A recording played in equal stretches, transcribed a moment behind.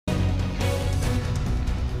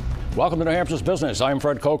Welcome to New Hampshire's Business. I'm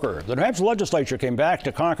Fred Kocher. The New Hampshire Legislature came back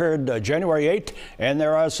to Concord January 8th, and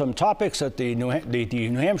there are some topics that the New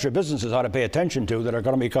Hampshire businesses ought to pay attention to that are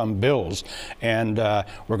going to become bills. And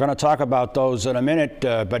we're going to talk about those in a minute,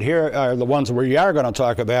 but here are the ones we are going to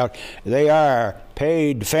talk about. They are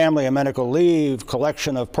paid family and medical leave,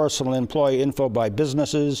 collection of personal employee info by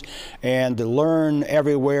businesses, and the Learn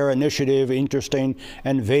Everywhere initiative, interesting,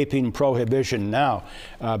 and vaping prohibition. Now,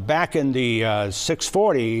 back in the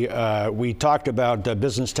 640, we talked about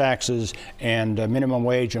business taxes and minimum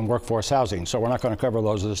wage and workforce housing. So we're not going to cover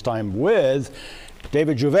those this time with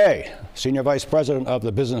David Juvet, Senior Vice President of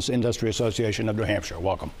the Business Industry Association of New Hampshire.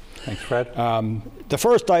 Welcome. Thanks, Fred. The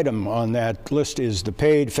first item on that list is the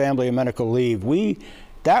paid family and medical leave.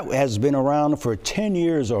 That has been around for 10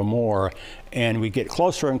 years or more, and we get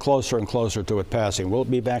closer and closer and closer to it passing. Will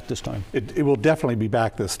it be back this time? It will definitely be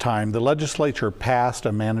back this time. The legislature passed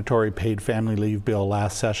a mandatory paid family leave bill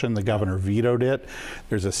last session. The governor vetoed it.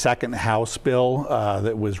 There's a second House bill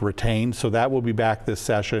that was retained, so that will be back this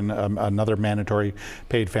session, another mandatory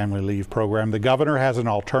paid family leave program. The governor has an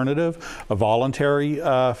alternative, a voluntary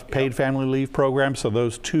paid family leave program, so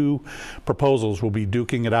those two proposals will be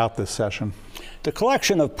duking it out this session. The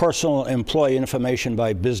collection of personal employee information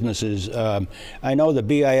by businesses, I know the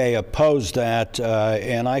BIA opposed that,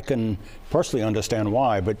 and I can personally understand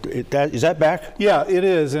why, but is that back? Yeah, it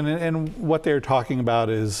is, and what they're talking about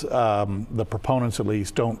is the proponents, at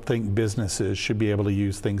least, don't think businesses should be able to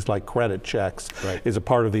use things like credit checks as a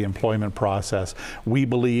part of the employment process. We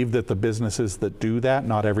believe that the businesses that do that,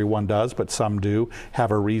 not everyone does, but some do, have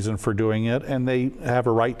a reason for doing it, and they have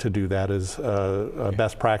a right to do that as a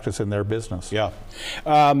best practice in their business. Yeah.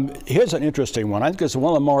 Here's an interesting one. I think it's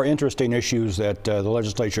one of the more interesting issues that the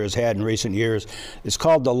legislature has had in recent years. It's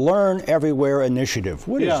called the Learn Everywhere initiative.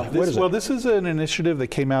 What is it? Well, this is an initiative that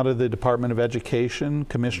came out of the Department of Education.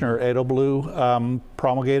 Commissioner Edelblue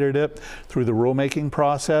promulgated it through the rulemaking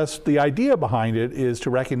process. The idea behind it is to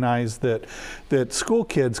recognize that school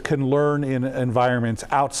kids can learn in environments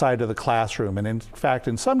outside of the classroom, and in fact,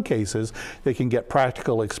 in some cases, they can get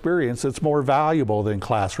practical experience that's more valuable than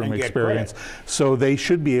classroom experience. So they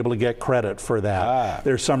should be able to get credit for that.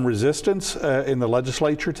 There's some resistance in the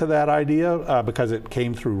legislature to that idea because it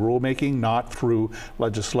came through rulemaking, not through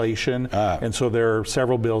legislation. And so there are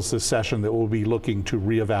several bills this session that will be looking to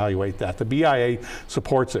reevaluate that. The BIA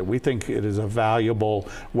supports it. We think it is a valuable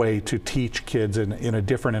way to teach kids in a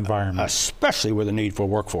different environment. Especially with the need for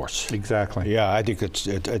workforce. Exactly. Yeah, I think it's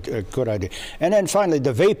a good idea. And then finally,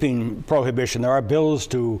 the vaping prohibition. There are bills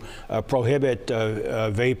to prohibit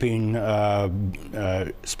vaping,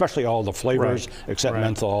 especially all the flavors except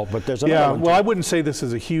menthol. But there's another one. Well, I wouldn't say this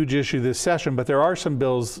is a huge issue this session, but there are some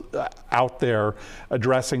bills out there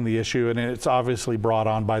addressing the issue, and it's obviously brought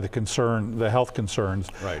on by the health concerns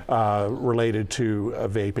related to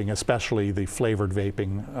vaping, especially the flavored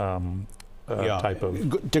vaping type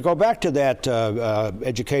of. To go back to that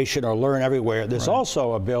education or Learn Everywhere, there's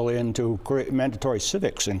also a bill in to create mandatory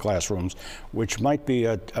civics in classrooms, which might be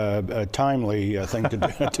a timely thing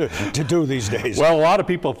to do these days. Well, a lot of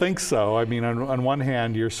people think so. I mean, on one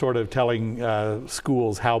hand, you're sort of telling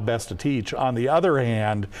schools how best to teach. On the other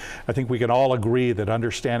hand, I think we can all agree that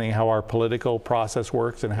understanding how our political process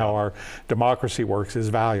works and how our democracy works is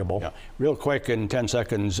valuable. Yeah. Real quick, in 10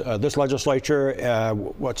 seconds, this legislature,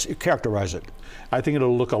 characterize it? I think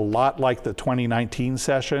it'll look a lot like the 2019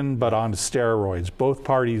 session, but on steroids. Both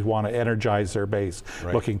parties want to energize their base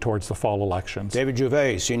looking towards the fall elections. David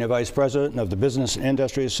Juvet, Senior Vice President of the Business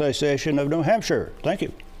Industry Association of New Hampshire. Thank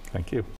you. Thank you.